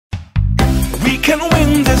can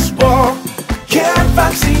win this war. Get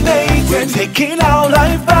vaccinated. We're taking our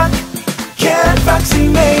life back. Get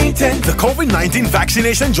vaccinated. The COVID-19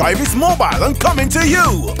 vaccination drive is mobile and coming to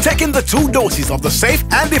you. Taking the 2 doses of the safe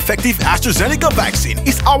and effective AstraZeneca vaccine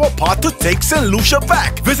is our part to take St. Lucia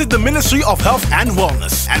back. Visit the Ministry of Health and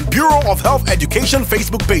Wellness and Bureau of Health Education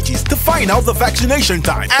Facebook pages to find out the vaccination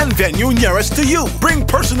time and venue nearest to you. Bring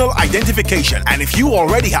personal identification, and if you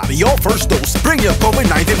already have your first dose, bring your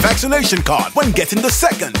COVID-19 vaccination card when getting the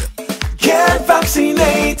second. Get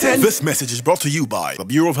vaccinated. This message is brought to you by the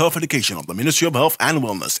Bureau of Health Education of the Ministry of Health and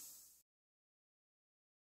Wellness.